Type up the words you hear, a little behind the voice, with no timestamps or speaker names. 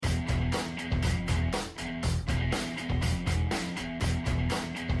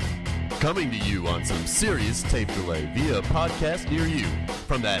Coming to you on some serious tape delay via a podcast near you.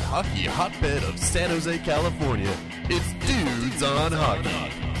 From that hockey hotbed of San Jose, California, it's Dudes on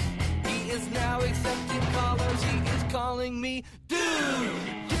Hockey. He is now accepting callers, he is calling me Dude!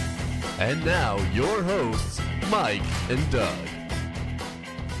 And now, your hosts, Mike and Doug.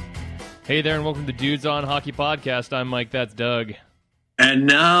 Hey there, and welcome to Dudes on Hockey Podcast. I'm Mike, that's Doug. And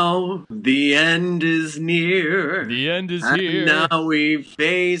now the end is near. The end is and here. Now we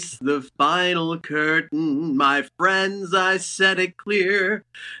face the final curtain. My friends, I said it clear.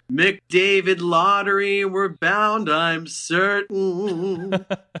 McDavid lottery, we're bound, I'm certain.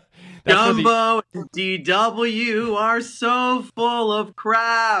 Jumbo and DW are so full of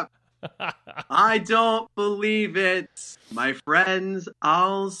crap. I don't believe it. My friends,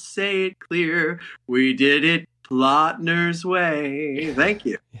 I'll say it clear. We did it Plotner's way. Thank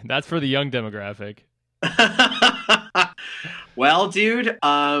you. That's for the young demographic. Well, dude,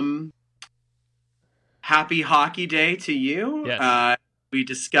 happy hockey day to you. Yes. We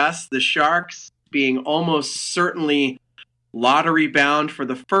discussed the Sharks being almost certainly lottery bound for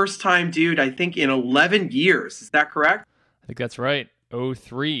the first time, dude, I think in 11 years. Is that correct? I think that's right.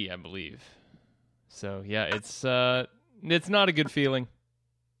 03, I believe. So, yeah, it's not a good feeling.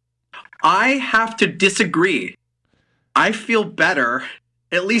 I have to disagree. I feel better,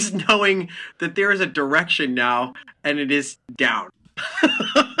 at least knowing that there is a direction now, and it is down.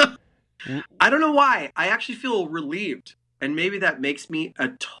 I don't know why. I actually feel relieved, and maybe that makes me a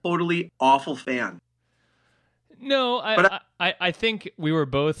totally awful fan. No, I think we were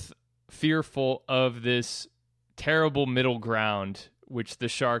both fearful of this terrible middle ground, which the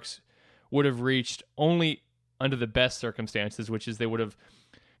Sharks would have reached only under the best circumstances, which is they would have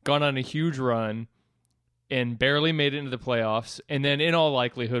gone on a huge run and barely made it into the playoffs, and then in all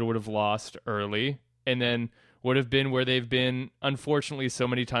likelihood would have lost early, and then would have been where they've been, unfortunately, so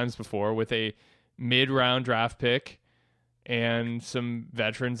many times before, with a mid-round draft pick and some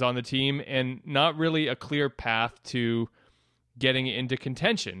veterans on the team, and not really a clear path to getting into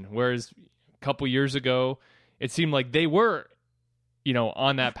contention. Whereas a couple years ago, it seemed like they were,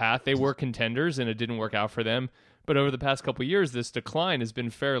 on that path. They were contenders, and it didn't work out for them. But over the past couple years, this decline has been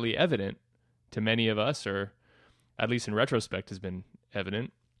fairly evident to many of us, or at least in retrospect has been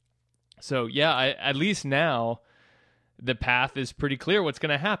evident. So yeah, at least now the path is pretty clear what's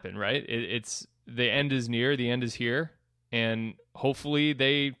going to happen, right? It's the end is near, the end is here, and hopefully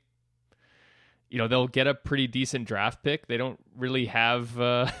they'll get a pretty decent draft pick. They don't really have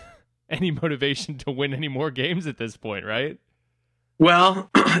any motivation to win any more games at this point, right? Well,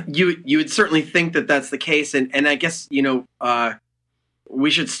 you would certainly think that that's the case, and I guess we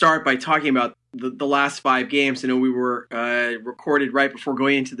should start by talking about the last 5 games. We were recorded right before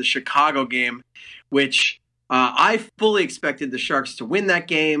going into the Chicago game, which I fully expected the Sharks to win that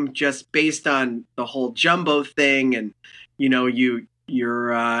game just based on the whole Jumbo thing, and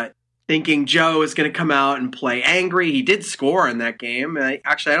you're thinking Joe is going to come out and play angry. He did score in that game. I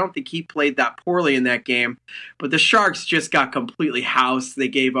don't think he played that poorly in that game, but the Sharks just got completely housed. They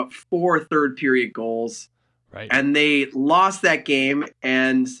gave up 4 third-period goals. Right. And they lost that game,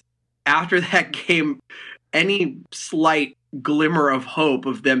 and after that game, any slight glimmer of hope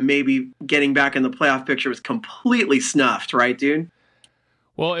of them maybe getting back in the playoff picture was completely snuffed, right, dude?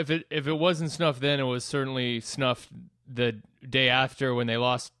 Well, if it wasn't snuffed then, it was certainly snuffed the day after when they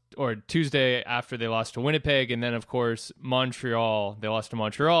lost, or Tuesday after they lost to Winnipeg, and then, of course, Montreal. They lost to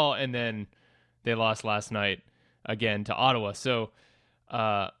Montreal, and then they lost last night again to Ottawa. So,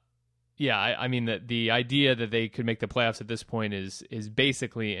 yeah, I mean, the idea that they could make the playoffs at this point is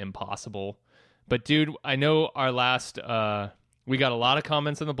basically impossible. But, dude, I know our last we got a lot of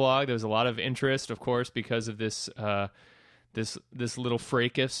comments on the blog. There was a lot of interest, of course, because of this this little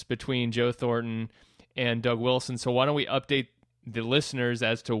fracas between Joe Thornton and Doug Wilson. So why don't we update the listeners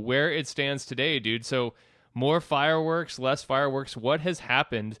as to where it stands today, dude? So more fireworks, less fireworks. What has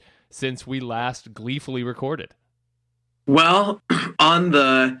happened since we last gleefully recorded? Well, on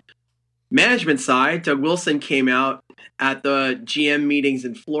the management side, Doug Wilson came out at the GM meetings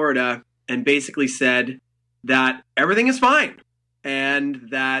in Florida and basically said that everything is fine, and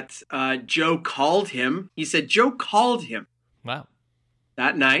that Joe called him. He said Joe called him. Wow.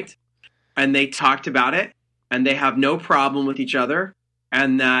 That night, and they talked about it, and they have no problem with each other,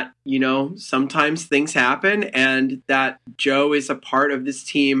 and that, sometimes things happen, and that Joe is a part of this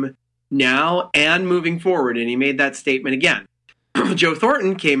team now and moving forward, and he made that statement again. Joe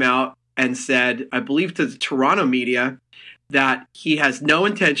Thornton came out and said, I believe to the Toronto media, that he has no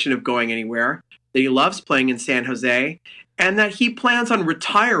intention of going anywhere, that he loves playing in San Jose, and that he plans on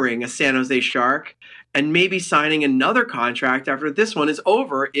retiring a San Jose Shark and maybe signing another contract after this one is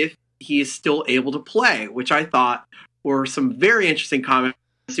over if he is still able to play, which I thought were some very interesting comments.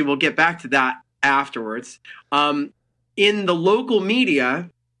 So we'll get back to that afterwards. In the local media,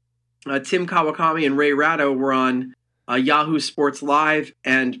 Tim Kawakami and Ray Ratto were on Yahoo Sports Live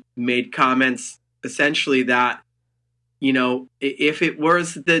and made comments essentially that, you know, if it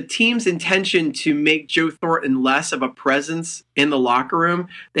was the team's intention to make Joe Thornton less of a presence in the locker room,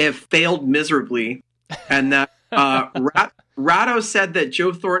 they have failed miserably. And that Ratto said that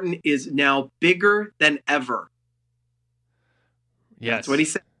Joe Thornton is now bigger than ever. Yes. That's what he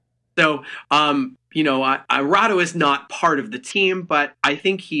said. So, you know, Ratto is not part of the team, but I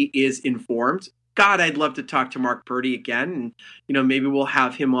think he is informed. God, I'd love to talk to Mark Purdy again. And, you know, maybe we'll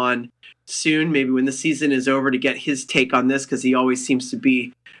have him on soon, maybe when the season is over, to get his take on this, because he always seems to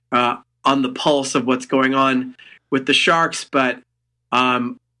be on the pulse of what's going on with the Sharks. But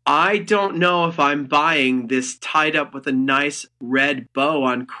I don't know if I'm buying this tied up with a nice red bow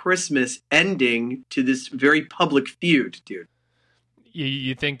on Christmas ending to this very public feud, dude.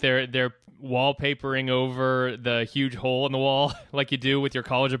 You think they're wallpapering over the huge hole in the wall like you do with your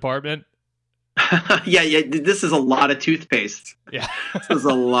college apartment? Yeah. This is a lot of toothpaste. Yeah, this is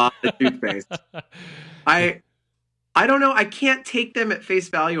a lot of toothpaste. I don't know. I can't take them at face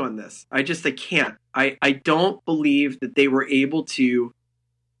value on this. I can't. I don't believe that they were able to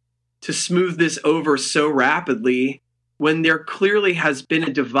smooth this over so rapidly when there clearly has been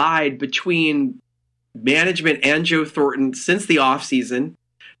a divide between management and Joe Thornton since the offseason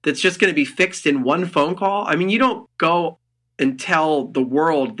that's just going to be fixed in one phone call. I mean, you don't go and tell the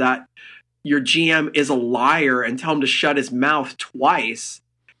world that your GM is a liar and tell him to shut his mouth twice,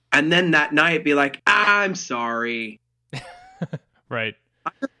 and then that night be like, I'm sorry. Right.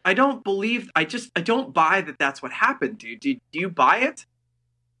 I don't buy that that's what happened, dude. Do you buy it?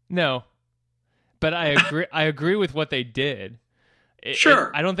 No, but I agree. I agree with what they did.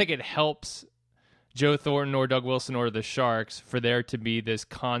 Sure. I don't think it helps Joe Thornton or Doug Wilson or the Sharks for there to be this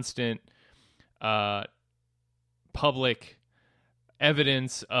constant public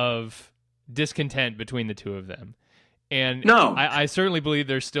evidence of discontent between the two of them. And no, I certainly believe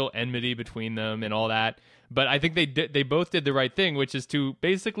there's still enmity between them and all that. But I think they both did the right thing, which is to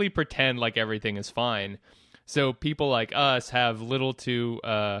basically pretend like everything is fine. So people like us have little to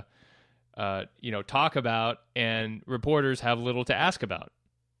talk about, and reporters have little to ask about.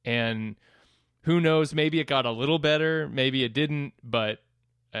 And who knows, maybe it got a little better, maybe it didn't, but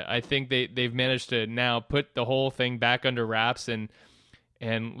I think they've managed to now put the whole thing back under wraps and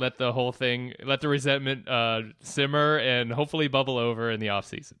let the resentment simmer and hopefully bubble over in the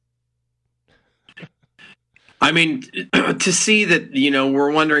offseason. I mean, to see that, you know,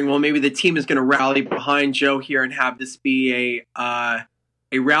 we're wondering, well, maybe the team is going to rally behind Joe here and have this be a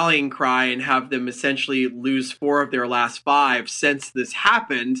rallying cry and have them essentially lose 4 of their last 5 since this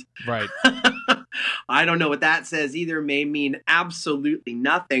happened. Right. I don't know what that says either. May mean absolutely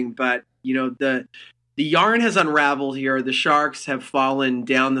nothing, but, you know, the yarn has unraveled here. The Sharks have fallen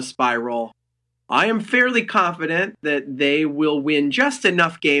down the spiral. I am fairly confident that they will win just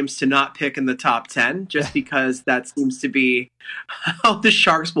enough games to not pick in the top 10, just because that seems to be how the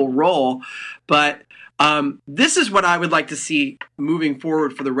Sharks will roll. But this is what I would like to see moving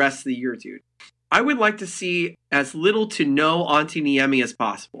forward for the rest of the year, dude. I would like to see as little to no Antti Niemi as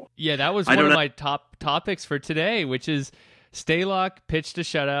possible. Yeah, that was one of my top topics for today, which is Stalock pitched a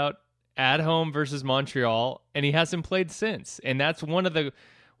shutout at home versus Montreal, and he hasn't played since. And that's one of the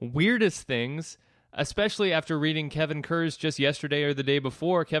weirdest things, especially after reading Kevin Kerr's just yesterday or the day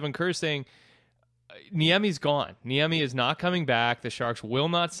before. Kevin Kerr saying Niemi's gone. Niemi is not coming back. The Sharks will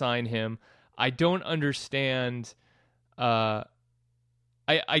not sign him. I don't understand. I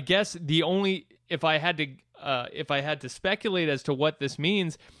guess the only if I had to speculate as to what this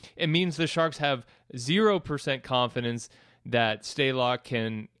means, it means the Sharks have 0% confidence that Stalock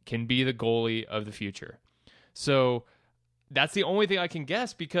can be the goalie of the future. So that's the only thing I can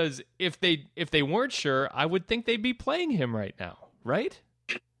guess, because if they weren't sure, I would think they'd be playing him right now, right?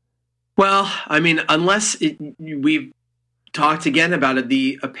 Well, I mean, unless we've talked again about it,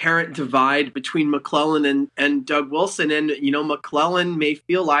 the apparent divide between McClellan and Doug Wilson, and, you know, McClellan may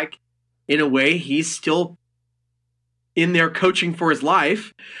feel like, in a way, he's still in there coaching for his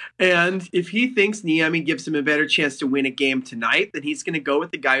life. And if he thinks Niemi gives him a better chance to win a game tonight, then he's going to go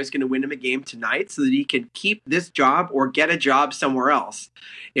with the guy who's going to win him a game tonight so that he can keep this job or get a job somewhere else.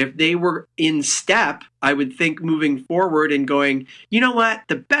 If they were in step, I would think moving forward and going, you know what,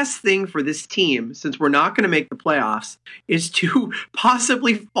 the best thing for this team, since we're not going to make the playoffs, is to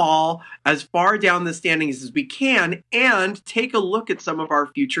possibly fall as far down the standings as we can and take a look at some of our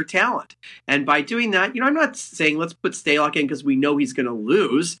future talent. And by doing that, you know, I'm not saying let's put Stalock in because we know he's going to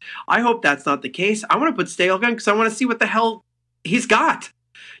lose, I hope that's not the case. I want to put Stale again because I want to see what the hell he's got,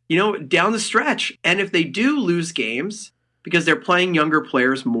 down the stretch. And if they do lose games because they're playing younger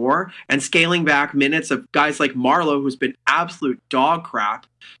players more and scaling back minutes of guys like Marleau, who's been absolute dog crap,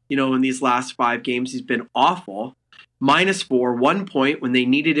 in these last 5 games, he's been awful. -4, 1 point when they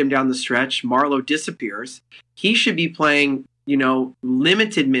needed him down the stretch. Marleau disappears. He should be playing,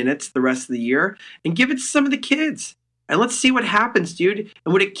 limited minutes the rest of the year and give it to some of the kids. And let's see what happens, dude.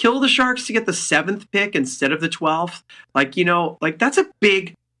 And would it kill the Sharks to get the 7th pick instead of the 12th? That's a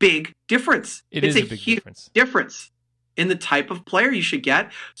big, big difference. It's a big huge difference in the type of player you should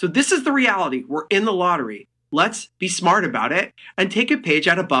get. So this is the reality. We're in the lottery. Let's be smart about it and take a page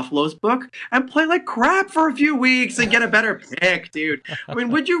out of Buffalo's book and play like crap for a few weeks and get a better pick, dude. I mean,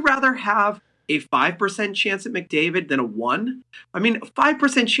 would you rather have a 5% chance at McDavid than a 1? I mean, a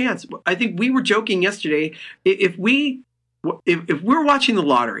 5% chance. I think we were joking yesterday. If we're watching the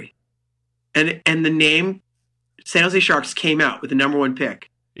lottery and the name San Jose Sharks came out with the number 1 pick,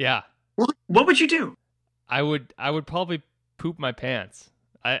 yeah, what would you do? I would probably poop my pants.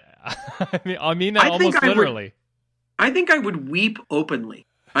 I mean that almost literally. I think I would weep openly.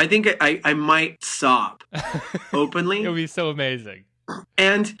 I think I might sob openly. It would be so amazing.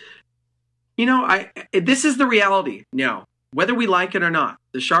 And this is the reality now, whether we like it or not.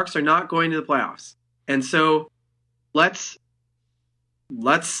 The Sharks are not going to the playoffs, and so let's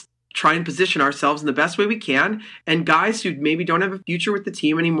try and position ourselves in the best way we can. And guys who maybe don't have a future with the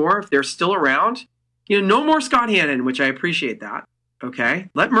team anymore, if they're still around, no more Scott Hannon, which I appreciate that. Okay,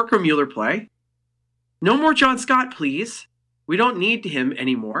 let Mirko Mueller play. No more John Scott, please. We don't need him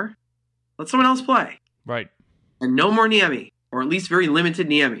anymore. Let someone else play. Right. And no more Niemi, or at least very limited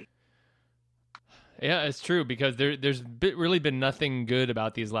Niemi. Yeah, it's true, because there's really been nothing good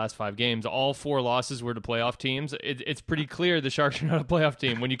about these last 5 games. All 4 losses were to playoff teams. It's pretty clear the Sharks are not a playoff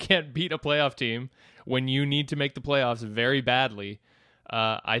team. When you can't beat a playoff team, when you need to make the playoffs very badly,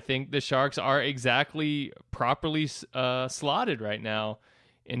 I think the Sharks are exactly properly slotted right now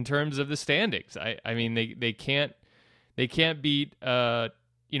in terms of the standings. I mean, they can't beat a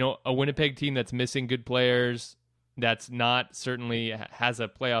Winnipeg team that's missing good players, that's not certainly has a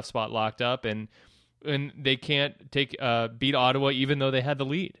playoff spot locked up, and they can't beat Ottawa even though they had the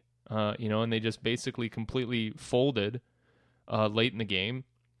lead. And they just basically completely folded late in the game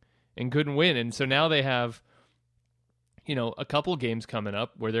and couldn't win. And so now they have a couple games coming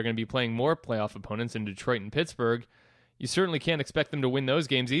up where they're going to be playing more playoff opponents in Detroit and Pittsburgh. You certainly can't expect them to win those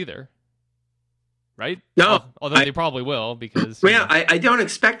games either, right? No. Although they probably will, because... I don't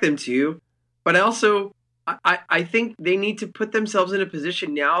expect them to, but also I think they need to put themselves in a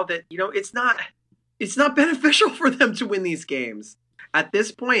position now that, it's not beneficial for them to win these games. At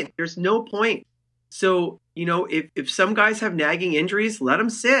this point, there's no point. So, if some guys have nagging injuries, let them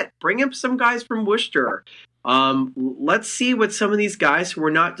sit. Bring up some guys from Worcester. Let's see what some of these guys who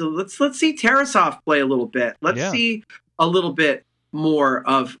are not. Let's see Tarasov play a little bit. Let's see a little bit more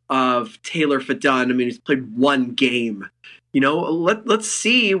of Taylor Fadun. I mean, he's played 1 game. Let's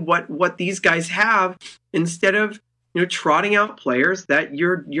see what these guys have instead of trotting out players that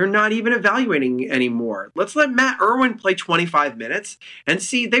you're not even evaluating anymore. Let's let Matt Irwin play 25 minutes and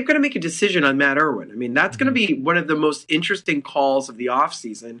see. They've got to make a decision on Matt Irwin. I mean, that's going to be one of the most interesting calls of the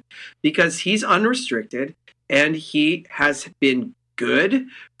offseason, because he's unrestricted and he has been good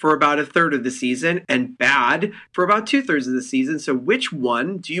for about a third of the season and bad for about 2/3 of the season. So which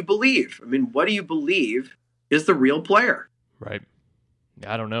one do you believe? I mean, what do you believe is the real player? Right.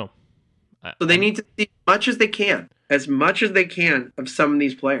 I don't know. So they need to see as much as they can of some of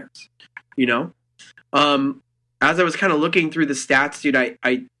these players, As I was kind of looking through the stats, dude,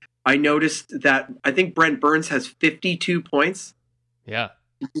 I noticed that I think Brent Burns has 52 points. Yeah.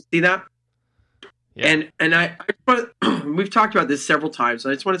 Did you see that? Yeah. And we've talked about this several times, so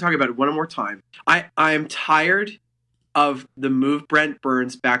I just want to talk about it one more time. I'm tired of the move Brent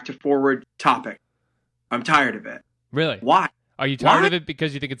Burns back to forward topic. I'm tired of it. Really? Why? Are you tired of it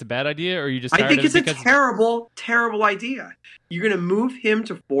because you think it's a bad idea, or are you just tired I think of it it's a terrible, terrible idea. You're going to move him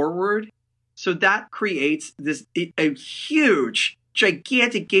to forward, so that creates a huge,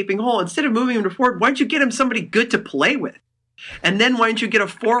 gigantic gaping hole. Instead of moving him to forward, why don't you get him somebody good to play with? And then why don't you get a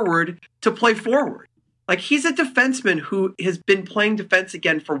forward to play forward? Like, he's a defenseman who has been playing defense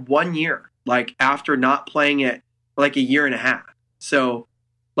again for 1 year, like, after not playing it for like a year and a half. So,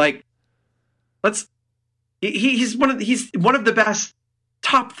 like, he's one of the best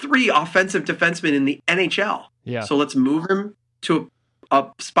top 3 offensive defensemen in the NHL. Yeah. So let's move him to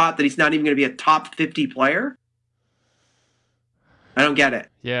a spot that he's not even going to be a top 50 player. I don't get it.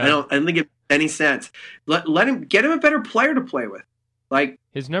 Yeah. I don't think it makes any sense. Let him get him a better player to play with. Like,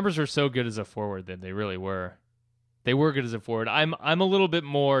 his numbers are so good as a forward that they really were. They were good as a forward. I'm a little bit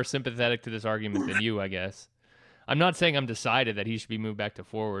more sympathetic to this argument than you, I guess. I'm not saying I'm decided that he should be moved back to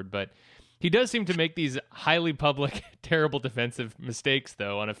forward, but he does seem to make these highly public, terrible defensive mistakes,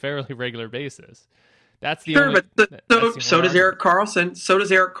 though, on a fairly regular basis. That's the only. But so does Erik Karlsson. So does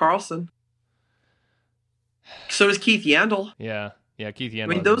Keith Yandle. Yeah, Keith Yandle. I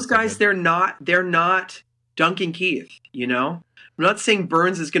mean, those guys, they're not Duncan Keith. You know, I'm not saying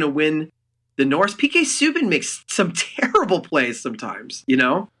Burns is going to win the Norris. PK Subban makes some terrible plays sometimes. You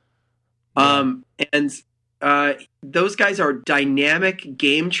know, and those guys are dynamic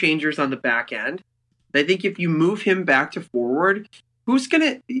game changers on the back end. I think if you move him back to forward, who's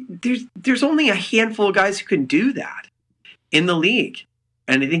gonna? There's only a handful of guys who can do that in the league,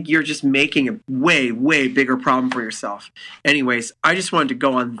 and I think you're just making a way, way bigger problem for yourself. Anyways, I just wanted to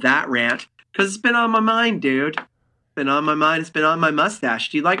go on that rant because it's been on my mind, dude. It's been on my mind. It's been on my mustache.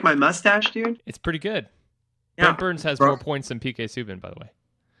 Do you like my mustache, dude? It's pretty good. Yeah. Brent Burns has more points than PK Subban, by the way.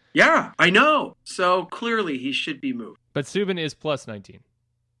 Yeah, I know. So clearly he should be moved. But Subban is plus 19.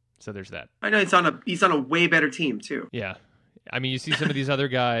 So there's that. I know he's on a way better team too. Yeah. I mean, you see some of these other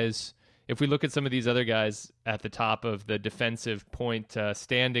guys. If we look at some of these other guys at the top of the defensive point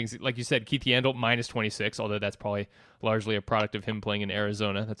standings, like you said, Keith Yandle minus 26, although that's probably largely a product of him playing in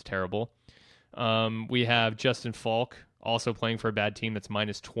Arizona. That's terrible. We have Justin Falk also playing for a bad team that's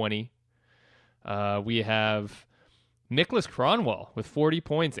minus 20. We have Nicholas Kronwall with 40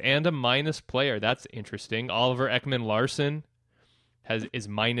 points and a minus player. That's interesting. Oliver Ekman-Larsson is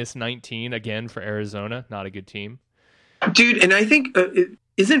minus 19 again for Arizona. Not a good team. Dude, and I think,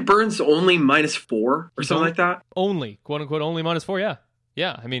 isn't Burns only minus 4 or something like that? Only, quote unquote, only minus 4, yeah.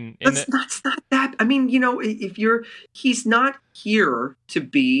 Yeah, I mean... That's not that. I mean, you know, he's not here to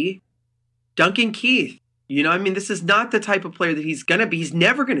be Duncan Keith. You know, I mean, this is not the type of player that he's going to be. He's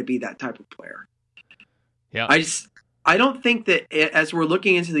never going to be that type of player. Yeah. I don't think that as we're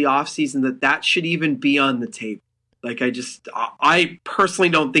looking into the offseason that should even be on the table. Like, I personally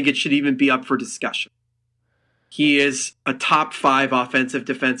don't think it should even be up for discussion. He is a top 5 offensive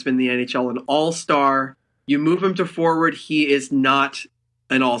defenseman in the NHL, an all-star. You move him to forward, he is not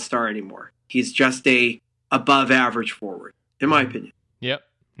an all-star anymore. He's just a above-average forward, in my opinion. Yep.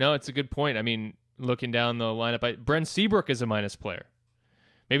 No, it's a good point. I mean, looking down the lineup, Brent Seabrook is a minus player.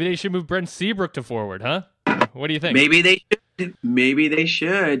 Maybe they should move Brent Seabrook to forward, huh? What do you think? Maybe they should. Maybe they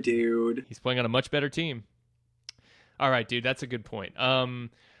should, dude. He's playing on a much better team. All right, dude, that's a good point.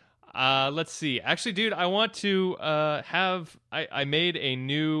 Let's see. Actually, dude, I want to I made a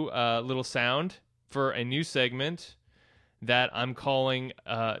new little sound for a new segment that I'm calling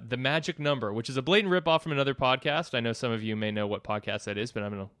The Magic Number, which is a blatant ripoff from another podcast. I know some of you may know what podcast that is, but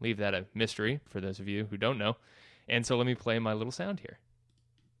I'm going to leave that a mystery for those of you who don't know. And so let me play my little sound here.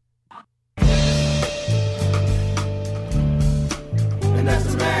 And that's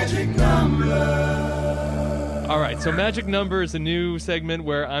the magic number. All right, so Magic Number is a new segment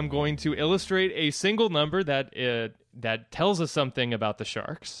where I'm going to illustrate a single number that tells us something about the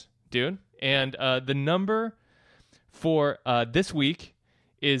Sharks, dude. And the number for this week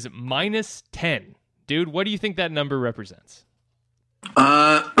is minus 10. Dude, what do you think that number represents?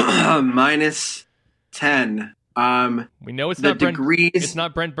 Minus 10. We know it's the not degrees. It's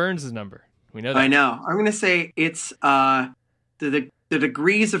not Brent Burns' number. We know that. I know. I'm going to say it's the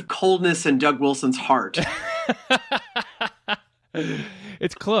degrees of coldness in Doug Wilson's heart.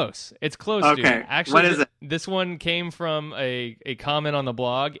 It's close. It's close, okay. Dude. Actually, what is it? This one came from a comment on the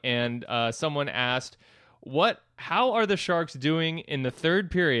blog, and someone asked, how are the Sharks doing in the third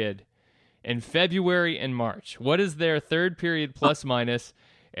period in February and March? What is their third period plus minus?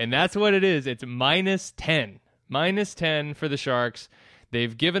 And that's what it is. It's minus 10. Minus 10 for the Sharks.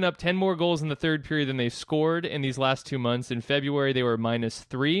 They've given up 10 more goals in the third period than they've scored in these last 2 months. In February, they were minus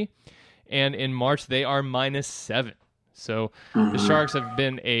 3. And in March, they are minus 7. So the Sharks have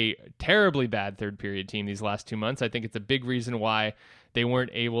been a terribly bad third period team these last 2 months. I think it's a big reason why they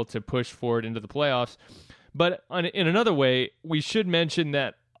weren't able to push forward into the playoffs. But in another way, we should mention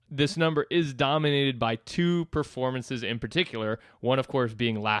that this number is dominated by 2 performances in particular. One, of course,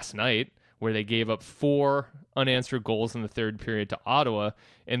 being last night, where they gave up 4 unanswered goals in the third period to Ottawa.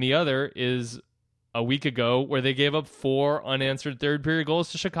 And the other is a week ago, where they gave up 4 unanswered third period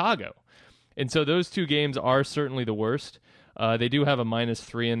goals to Chicago. And so those 2 games are certainly the worst. They do have a minus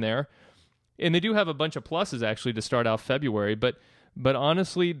 3 in there. And they do have a bunch of pluses, actually, to start out February. But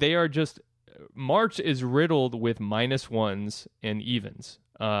honestly, they are just... March is riddled with minus 1s and evens.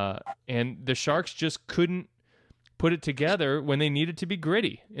 And the Sharks just couldn't put it together when they needed to be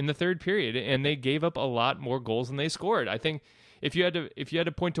gritty in the third period, and they gave up a lot more goals than they scored. I think if you had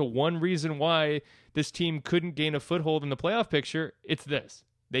to point to one reason why this team couldn't gain a foothold in the playoff picture, it's this: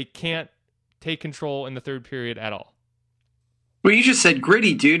 they can't take control in the third period at all. Well, you just said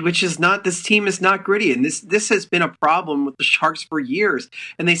gritty, dude, which is not, this team is not gritty. And this has been a problem with the Sharks for years.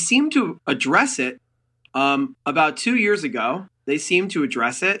 And they seem to address it about 2 years ago. They seem to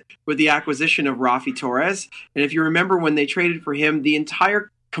address it with the acquisition of Raffi Torres. And if you remember when they traded for him, the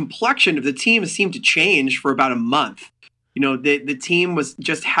entire complexion of the team seemed to change for about a month. You know, the team was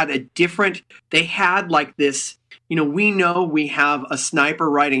just had a different, they had like this, you know we have a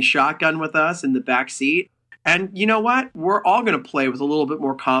sniper riding shotgun with us in the back seat. And you know what? We're all going to play with a little bit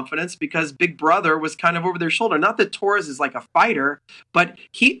more confidence because Big Brother was kind of over their shoulder. Not that Torres is like a fighter, but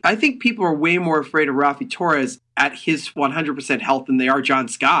I think people are way more afraid of Raffi Torres at his 100% health than they are John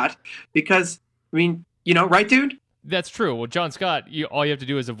Scott. Because, I mean, you know, right, dude? That's true. Well, John Scott, all you have to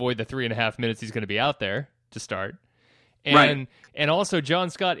do is avoid the 3.5 minutes he's going to be out there to start. And also, John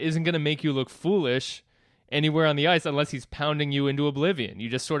Scott isn't going to make you look foolish anywhere on the ice unless he's pounding you into oblivion. You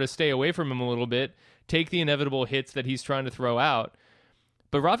just sort of stay away from him a little bit, take the inevitable hits that he's trying to throw out.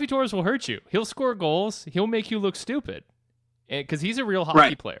 But Raffi Torres will hurt you. He'll score goals. He'll make you look stupid because he's a real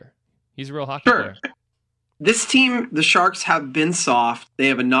hockey player. He's a real hockey player. This team, the Sharks, have been soft. They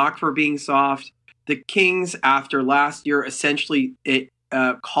have a knock for being soft. The Kings, after last year, essentially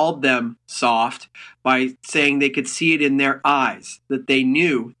called them soft by saying they could see it in their eyes, that they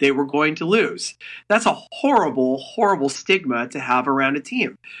knew they were going to lose. That's a horrible, horrible stigma to have around a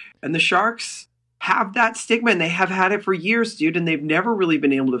team. And the Sharks have that stigma, and they have had it for years, dude, and they've never really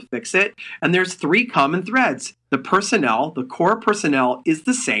been able to fix it. And there's 3 common threads. The personnel, the core personnel is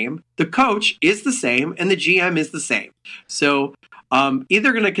the same, the coach is the same, and the GM is the same. So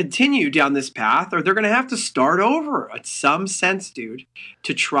either going to continue down this path or they're going to have to start over in some sense, dude,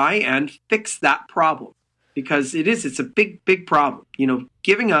 to try and fix that problem. Because it's a big, big problem. You know,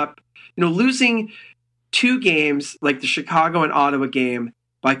 giving up, you know, losing 2 games like the Chicago and Ottawa game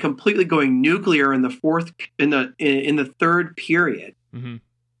by completely going nuclear in the third period. Mm-hmm.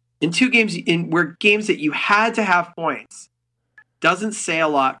 In 2 games, were games that you had to have points, doesn't say a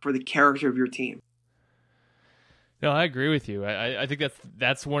lot for the character of your team. No, I agree with you. I think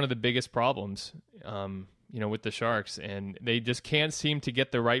that's one of the biggest problems, you know, with the Sharks, and they just can't seem to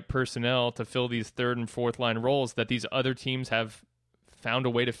get the right personnel to fill these third and fourth line roles that these other teams have found a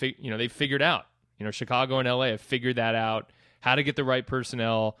way to they've figured out. You know, Chicago and LA have figured that out, how to get the right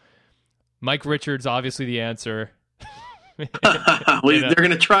personnel. Mike Richards, obviously the answer. Well, they're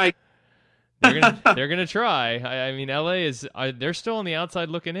going to try. They're going to try. I mean, LA they're still on the outside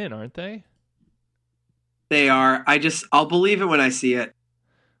looking in, aren't they? They are. I'll believe it when I see it.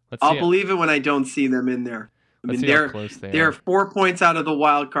 I'll believe it when I don't see them in there. I mean, they're 4 points out of the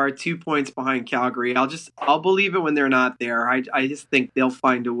wild card, 2 points behind Calgary. I'll believe it when they're not there. I just think they'll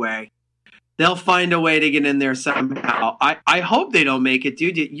find a way. They'll find a way to get in there somehow. I hope they don't make it,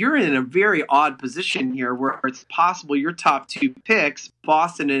 dude. You're in a very odd position here where it's possible your top 2 picks,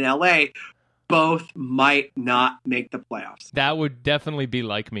 Boston and LA, both might not make the playoffs. That would definitely be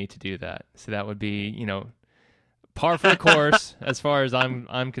like me to do that. So that would be, you know, par for the course as far as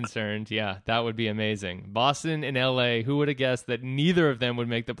I'm concerned. Yeah, that would be amazing. Boston and LA, who would have guessed that neither of them would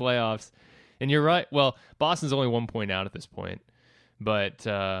make the playoffs? And you're right. Well, Boston's only 1 point out at this point. But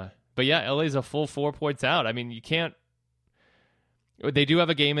yeah, LA's a full 4 points out. I mean, you can't. They do have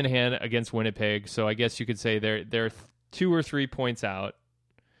a game in hand against Winnipeg, so I guess you could say they're 2 or 3 points out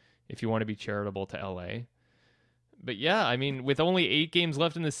if you want to be charitable to LA. But yeah, I mean, with only 8 games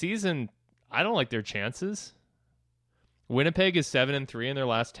left in the season, I don't like their chances. Winnipeg is 7-3 in their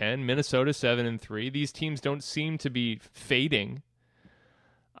last 10. Minnesota 7-3. These teams don't seem to be fading.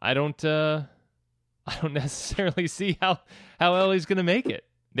 I don't necessarily see how LA's going to make it.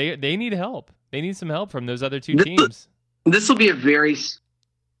 They need help. They need some help from those other 2 teams. This will be a very,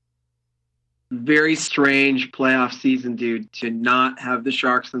 very strange playoff season, dude, to not have the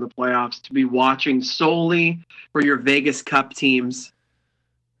Sharks in the playoffs, to be watching solely for your Vegas Cup teams,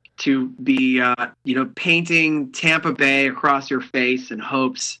 to be, painting Tampa Bay across your face in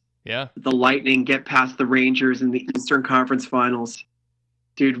hopes that the Lightning get past the Rangers in the Eastern Conference Finals.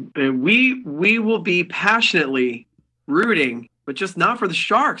 Dude, we will be passionately rooting, but just not for the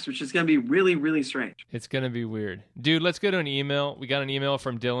Sharks, which is going to be really, really strange. It's going to be weird. Dude, let's go to an email. We got an email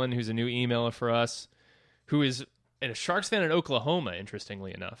from Dylan, who's a new emailer for us, who is a Sharks fan in Oklahoma,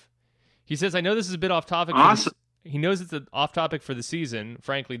 interestingly enough. He says, I know this is a bit off topic. Awesome. He knows it's an off topic for the season.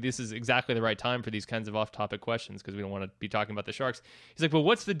 Frankly, this is exactly the right time for these kinds of off topic questions because we don't want to be talking about the Sharks. He's like, well,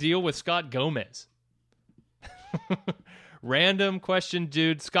 what's the deal with Scott Gomez? Random question,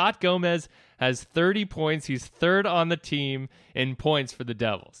 dude. Scott Gomez has 30 points. He's third on the team in points for the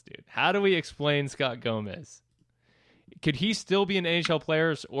Devils, dude. How do we explain Scott Gomez? Could he still be an NHL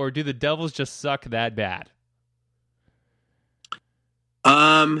player, or do the Devils just suck that bad?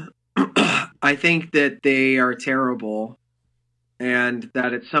 I think that they are terrible, and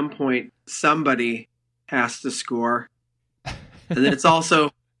that at some point somebody has to score. And it's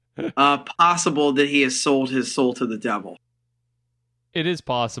also possible that he has sold his soul to the devil. It is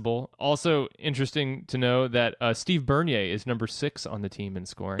possible. Also interesting to know that Steve Bernier is number 6 on the team in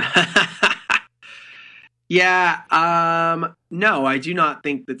scoring. Yeah. No, I do not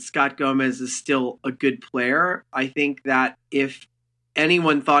think that Scott Gomez is still a good player. I think that if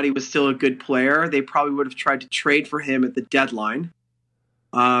anyone thought he was still a good player, they probably would have tried to trade for him at the deadline.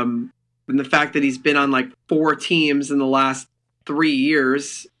 And the fact that he's been on like 4 teams in the last 3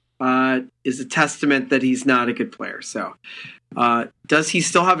 years is a testament that he's not a good player. So does he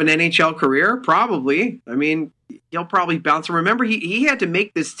still have an NHL career? Probably. I mean, he'll probably bounce. Remember, he had to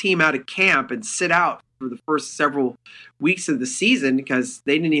make this team out of camp and sit out for the first several weeks of the season because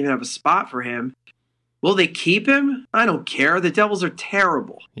they didn't even have a spot for him. Will they keep him? I don't care. The Devils are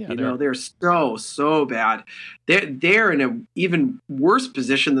terrible. Yeah, they're so bad. They're in an even worse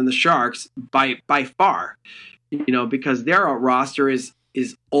position than the Sharks by far. Because their roster is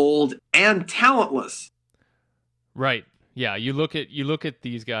old and talentless. Right. Yeah, you look at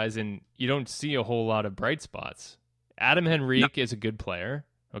these guys and you don't see a whole lot of bright spots. Adam Henrique is a good player.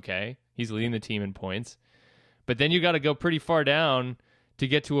 Okay, he's leading the team in points, but then you got to go pretty far down to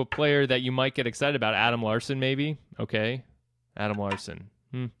get to a player that you might get excited about. Adam Larson, maybe. Okay, Adam Larson.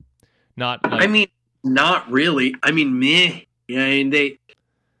 Not. Like... I mean, not really. I mean, meh. Yeah, I mean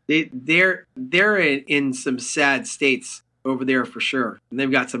they're in some sad states over there for sure, and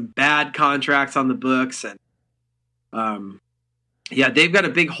they've got some bad contracts on the books, and they've got a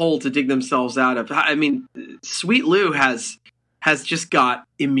big hole to dig themselves out of. I mean, Sweet Lou has just got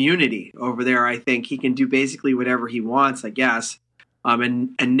immunity over there. I think he can do basically whatever he wants, I guess,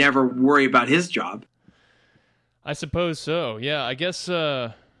 and never worry about his job. I suppose so. Yeah, I guess.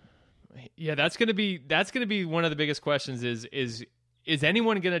 That's gonna be one of the biggest questions. Is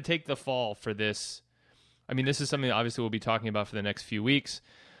anyone going to take the fall for this? I mean, this is something that obviously we'll be talking about for the next few weeks,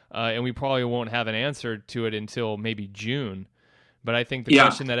 and we probably won't have an answer to it until maybe June. But I think the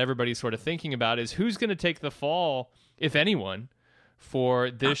question that everybody's sort of thinking about is who's going to take the fall, if anyone,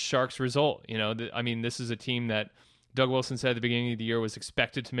 for this Sharks result. This is a team that Doug Wilson said at the beginning of the year was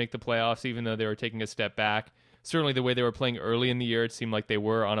expected to make the playoffs, even though they were taking a step back. Certainly the way they were playing early in the year, it seemed like they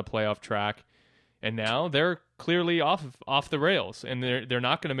were on a playoff track. And now they're clearly off the rails, and they're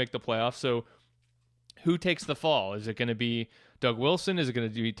not going to make the playoffs. So who takes the fall? Is it going to be Doug Wilson? Is it going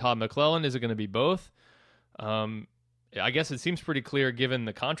to be Todd McClellan? Is it going to be both? I guess it seems pretty clear, given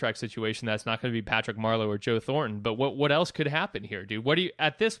the contract situation, that's not going to be Patrick Marleau or Joe Thornton. But what else could happen here, dude? What do you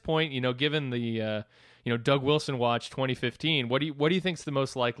at this point? Given the Doug Wilson watch 2015, what do you think's the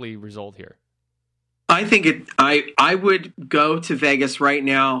most likely result here? I think I would go to Vegas right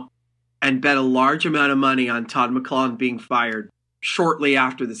now and bet a large amount of money on Todd McClellan being fired shortly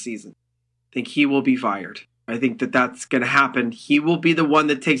after the season. I think he will be fired. I think that's going to happen. He will be the one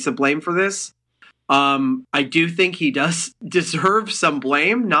that takes the blame for this. I do think he does deserve some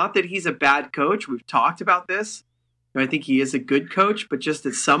blame. Not that he's a bad coach. We've talked about this. I think he is a good coach, but just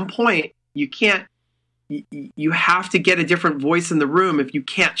at some point, you have to get a different voice in the room if you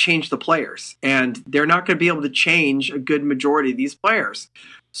can't change the players. And they're not going to be able to change a good majority of these players.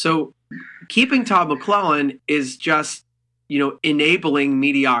 So keeping Todd McClellan is just, enabling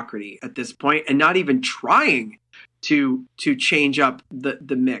mediocrity at this point and not even trying to change up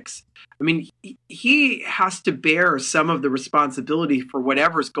the mix. I mean, he has to bear some of the responsibility for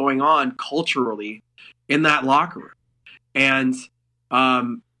whatever's going on culturally in that locker room. And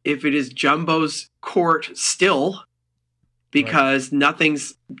if it is Jumbo's court still, because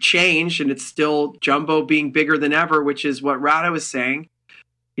nothing's changed and it's still Jumbo being bigger than ever, which is what Rado is saying,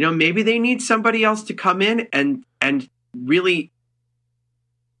 maybe they need somebody else to come in and really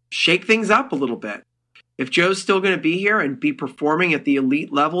shake things up a little bit. If Joe's still going to be here and be performing at the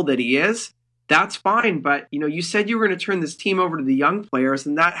elite level that he is, that's fine. But, you said you were going to turn this team over to the young players,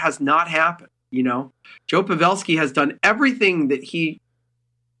 and that has not happened. Joe Pavelski has done everything that he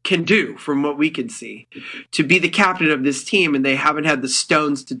can do, from what we can see, to be the captain of this team, and they haven't had the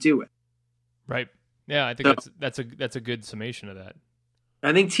stones to do it. Right. Yeah, I think that's a good summation of that.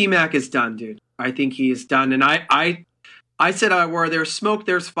 I think T-Mac is done, dude. I think he is done, and I I said, where there's smoke,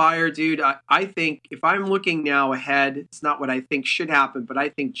 there's fire, dude. I think if I'm looking now ahead, it's not what I think should happen, but I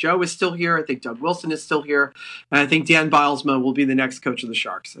think Joe is still here. I think Doug Wilson is still here. And I think Dan Bilesma will be the next coach of the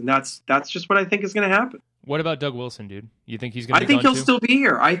Sharks. And that's just what I think is going to happen. What about Doug Wilson, dude? You think he's going to I think he'll still be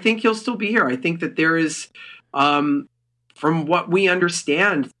here. I think that there is, from what we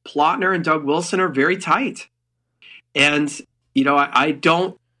understand, Plotner and Doug Wilson are very tight. And, I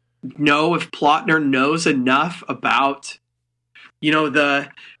don't know if Plotner knows enough about, the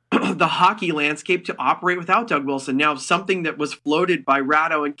hockey landscape to operate without Doug Wilson. Now, something that was floated by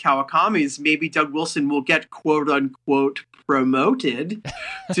Ratto and Kawakami is maybe Doug Wilson will get quote unquote promoted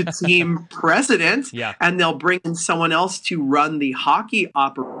to team president, and they'll bring in someone else to run the hockey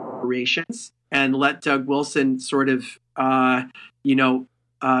operations and let Doug Wilson sort of, go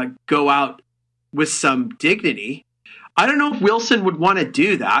out with some dignity. I don't know if Wilson would want to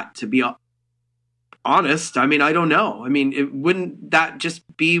do that, to be honest. I mean, I don't know. I mean, wouldn't that just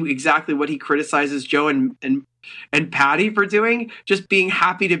be exactly what he criticizes Joe and Patty for doing? Just being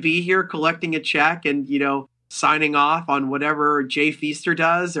happy to be here, collecting a check, and signing off on whatever Jay Feaster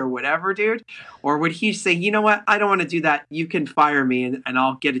does or whatever, dude? Or would he say, you know what, I don't want to do that. You can fire me and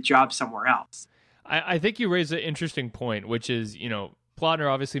I'll get a job somewhere else. I think you raise an interesting point, which is,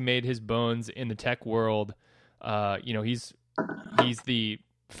 Plotner obviously made his bones in the tech world. He's the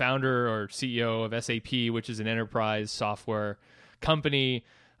founder or CEO of SAP, which is an enterprise software company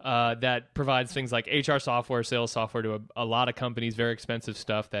that provides things like HR software, sales software to a lot of companies, very expensive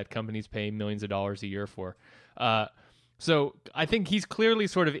stuff that companies pay millions of dollars a year for. So I think he's clearly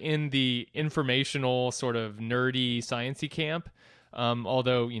sort of in the informational, sort of nerdy, sciencey camp,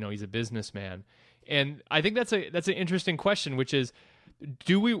 although, he's a businessman. And I think that's an interesting question, which is,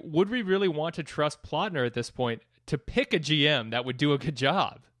 would we really want to trust Plotner at this point to pick a GM that would do a good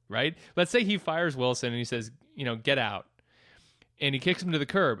job, right? Let's say he fires Wilson and he says, get out, and he kicks him to the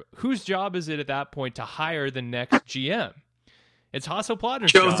curb. Whose job is it at that point to hire the next GM? It's Hasso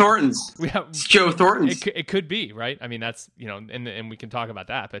Plotner's Joe job. Thornton's. It's Joe Thornton's. It could be, right? I mean, that's, and we can talk about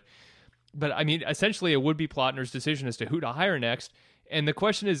that. But I mean, essentially it would be Plotner's decision as to who to hire next. And the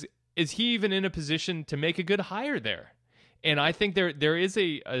question is he even in a position to make a good hire there? And I think there is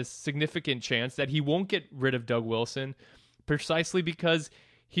a significant chance that he won't get rid of Doug Wilson precisely because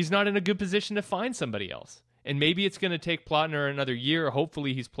he's not in a good position to find somebody else. And maybe it's going to take Plotner another year.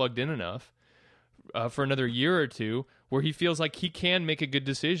 Hopefully he's plugged in enough for another year or two where he feels like he can make a good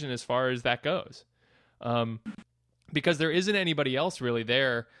decision as far as that goes. Because there isn't anybody else really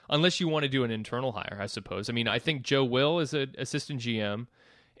there unless you want to do an internal hire, I suppose. I mean, I think Joe Will is an assistant GM,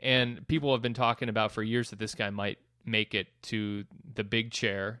 and people have been talking about for years that this guy might make it to the big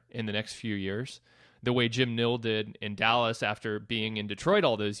chair in the next few years, the way Jim Nill did in Dallas after being in Detroit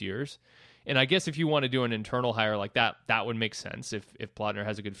all those years. And I guess if you want to do an internal hire like that, that would make sense if Plotner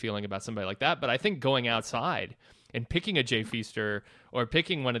has a good feeling about somebody like that. But I think going outside and picking a Jay Feaster or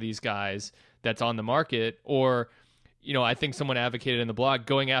picking one of these guys that's on the market, or I think someone advocated in the blog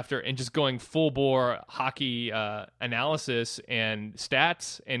going after and just going full bore hockey analysis and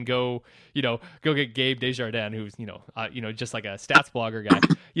stats and go get Gabe Desjardins, who's just like a stats blogger guy,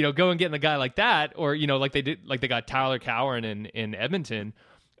 go and getting a guy like that, or like they got Tyler Cowan in Edmonton.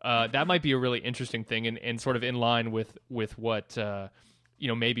 That might be a really interesting thing and sort of in line with what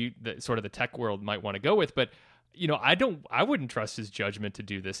maybe the sort of the tech world might want to go with, but. I wouldn't trust his judgment to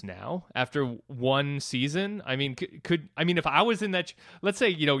do this now after one season. I mean, if I was in that, let's say,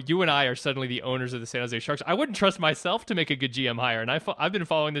 you and I are suddenly the owners of the San Jose Sharks, I wouldn't trust myself to make a good GM hire. And I've been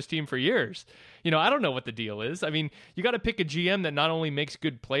following this team for years. I don't know what the deal is. I mean, you got to pick a GM that not only makes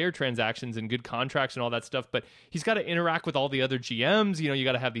good player transactions and good contracts and all that stuff, but he's got to interact with all the other GMs. You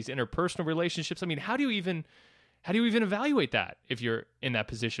got to have these interpersonal relationships. I mean, how do you even evaluate that if you're in that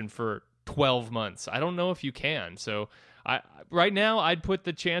position for 12 months? I don't know if you can. So right now I'd put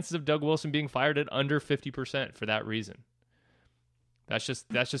the chances of Doug Wilson being fired at under 50% for that reason. That's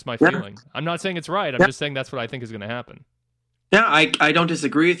just my feeling. I'm not saying it's right. I'm just saying that's what I think is going to happen. Yeah, I don't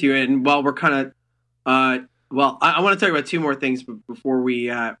disagree with you. And while we're kind of, I want to talk about two more things before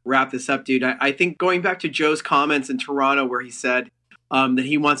we wrap this up, dude. I think going back to Joe's comments in Toronto where he said that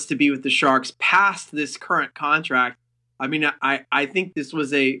he wants to be with the Sharks past this current contract. I mean, I think this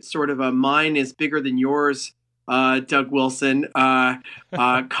was a sort of a mine is bigger than yours, Doug Wilson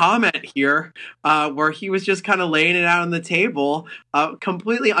comment here, where he was just kind of laying it out on the table,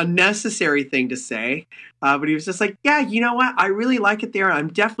 completely unnecessary thing to say. But he was just like, yeah, you know what? I really like it there.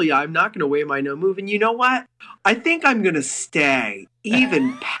 I'm not going to weigh my no move. And you know what? I think I'm going to stay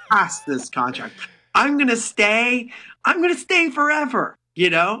even past this contract. I'm going to stay forever,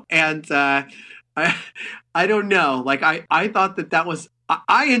 and I don't know. Like I thought that was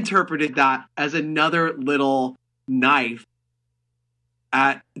I interpreted that as another little knife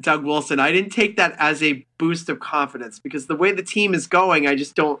at Doug Wilson. I didn't take that as a boost of confidence because the way the team is going, I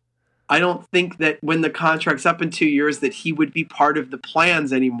don't think that when the contract's up in 2 years that he would be part of the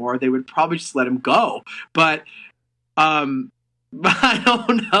plans anymore. They would probably just let him go. But I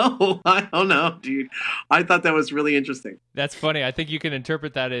don't know, dude. I thought that was really interesting. That's funny. I think you can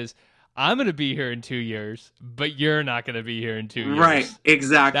interpret that as I'm going to be here in 2 years, but you're not going to be here in 2 years. Right,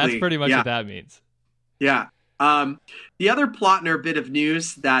 exactly. That's pretty much what that means. Yeah. The other Plotner bit of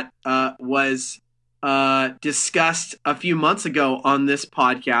news that was discussed a few months ago on this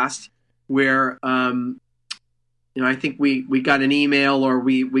podcast where, I think we got an email or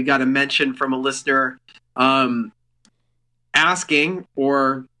we got a mention from a listener asking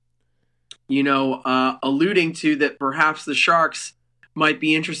or, alluding to that perhaps the Sharks might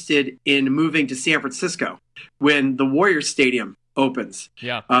be interested in moving to San Francisco when the Warriors Stadium opens.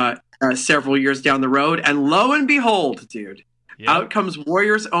 Yeah. Several years down the road. And lo and behold, dude, out comes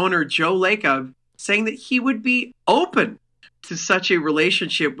Warriors owner Joe Lacob saying that he would be open to such a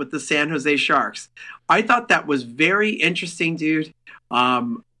relationship with the San Jose Sharks. I thought that was very interesting, dude.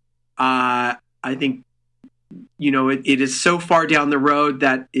 I think, it is so far down the road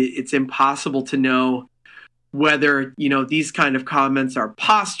that it's impossible to know whether, these kind of comments are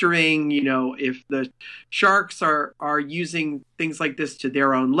posturing, if the Sharks are using things like this to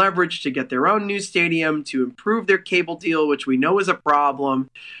their own leverage, to get their own new stadium, to improve their cable deal, which we know is a problem,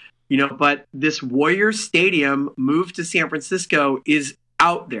 but this Warriors Stadium move to San Francisco is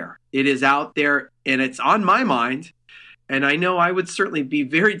out there. It is out there and it's on my mind. And I know I would certainly be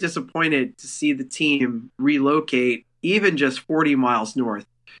very disappointed to see the team relocate even just 40 miles north.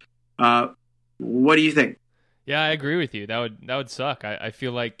 What do you think? Yeah, I agree with you. That would suck. I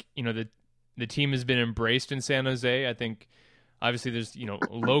feel like, the team has been embraced in San Jose. I think obviously there's,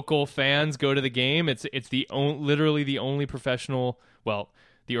 local fans go to the game. It's literally the only professional, well,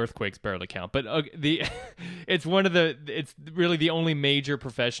 the Earthquakes barely count, but it's really the only major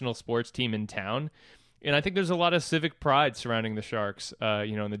professional sports team in town. And I think there's a lot of civic pride surrounding the Sharks,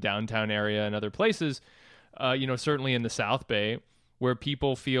 in the downtown area and other places, certainly in the South Bay where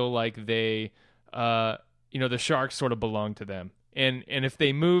people feel like they, the Sharks sort of belong to them. And if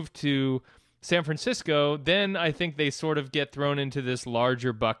they move to San Francisco, then I think they sort of get thrown into this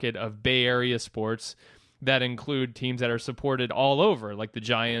larger bucket of Bay Area sports that include teams that are supported all over, like the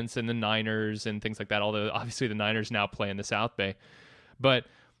Giants and the Niners and things like that, although obviously the Niners now play in the South Bay. But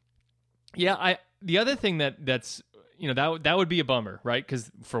yeah, the other thing that's, that would be a bummer, right?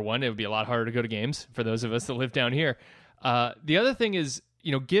 Because for one, it would be a lot harder to go to games for those of us that live down here. The other thing is,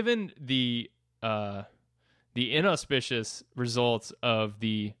 given the inauspicious results of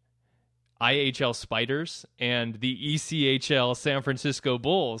the IHL Spiders and the ECHL San Francisco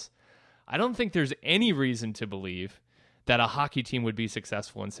Bulls, I don't think there's any reason to believe that a hockey team would be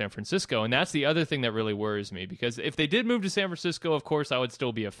successful in San Francisco. And that's the other thing that really worries me, because if they did move to San Francisco, of course, I would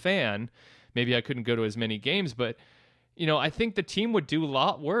still be a fan. Maybe I couldn't go to as many games, but, I think the team would do a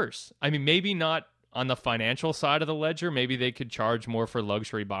lot worse. I mean, maybe not on the financial side of the ledger. Maybe they could charge more for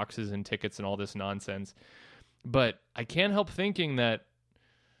luxury boxes and tickets and all this nonsense. But I can't help thinking that,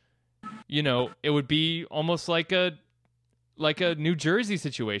 it would be almost like a New Jersey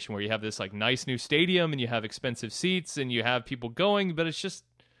situation where you have this like nice new stadium and you have expensive seats and you have people going, but it's just,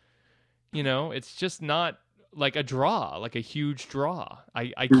 it's just not like a draw, like a huge draw.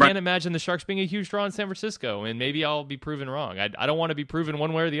 I can't imagine the Sharks being a huge draw in San Francisco, and maybe I'll be proven wrong. I don't want to be proven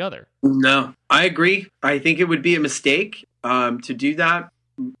one way or the other. No, I agree. I think it would be a mistake to do that,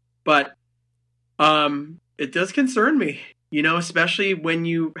 but it does concern me, especially when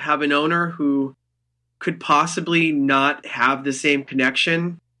you have an owner who could possibly not have the same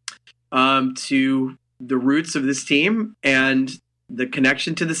connection to the roots of this team and the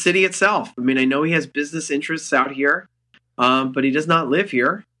connection to the city itself. I mean, I know he has business interests out here, but he does not live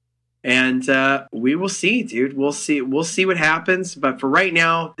here. And we will see, dude. We'll see what happens. But for right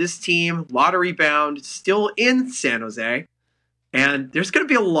now, this team, lottery bound, still in San Jose. And there's going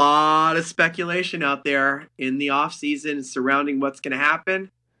to be a lot of speculation out there in the offseason surrounding what's going to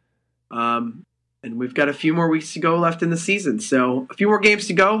happen. And we've got a few more weeks to go left in the season. So a few more games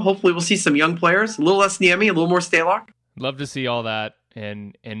to go. Hopefully we'll see some young players, a little less Niemi, a little more Stalock. Love to see all that.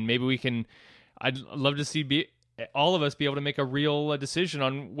 And maybe we can, I'd love to see all of us be able to make a real decision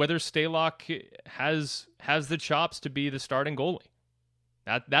on whether Stalock has the chops to be the starting goalie.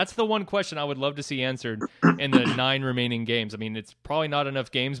 That's the one question I would love to see answered in the 9 remaining games. I mean, it's probably not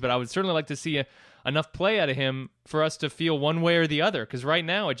enough games, but I would certainly like to see enough play out of him for us to feel one way or the other. Because right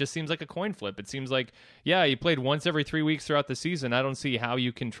now, it just seems like a coin flip. It seems like, yeah, he played once every 3 weeks throughout the season. I don't see how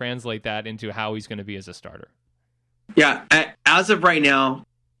you can translate that into how he's going to be as a starter. Yeah, as of right now,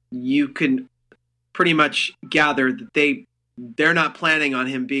 you can pretty much gather that they're not planning on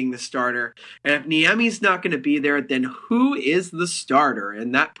him being the starter. And if Niemi's not going to be there, then who is the starter?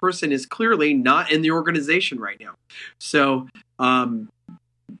 And that person is clearly not in the organization right now. So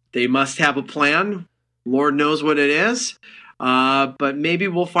they must have a plan. Lord knows what it is. But maybe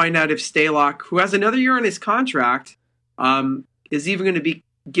we'll find out if Stalock, who has another year on his contract, is even going to be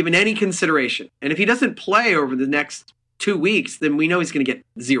given any consideration. And if he doesn't play over the next 2 weeks, then we know he's going to get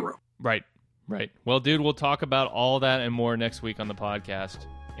 0. Right. Well, dude, we'll talk about all that and more next week on the podcast.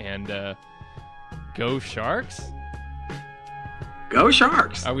 And go Sharks? Go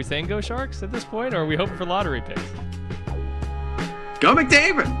Sharks. Are we saying go Sharks at this point, or are we hoping for lottery picks? Go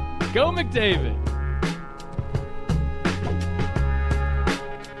McDavid. Go McDavid.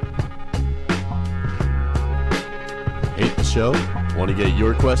 Hate the show? Want to get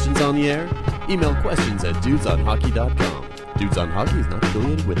your questions on the air? Email questions at dudesonhockey.com. Dudes on Hockey is not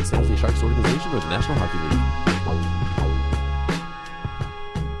affiliated with the San Jose Sharks organization or the National Hockey League.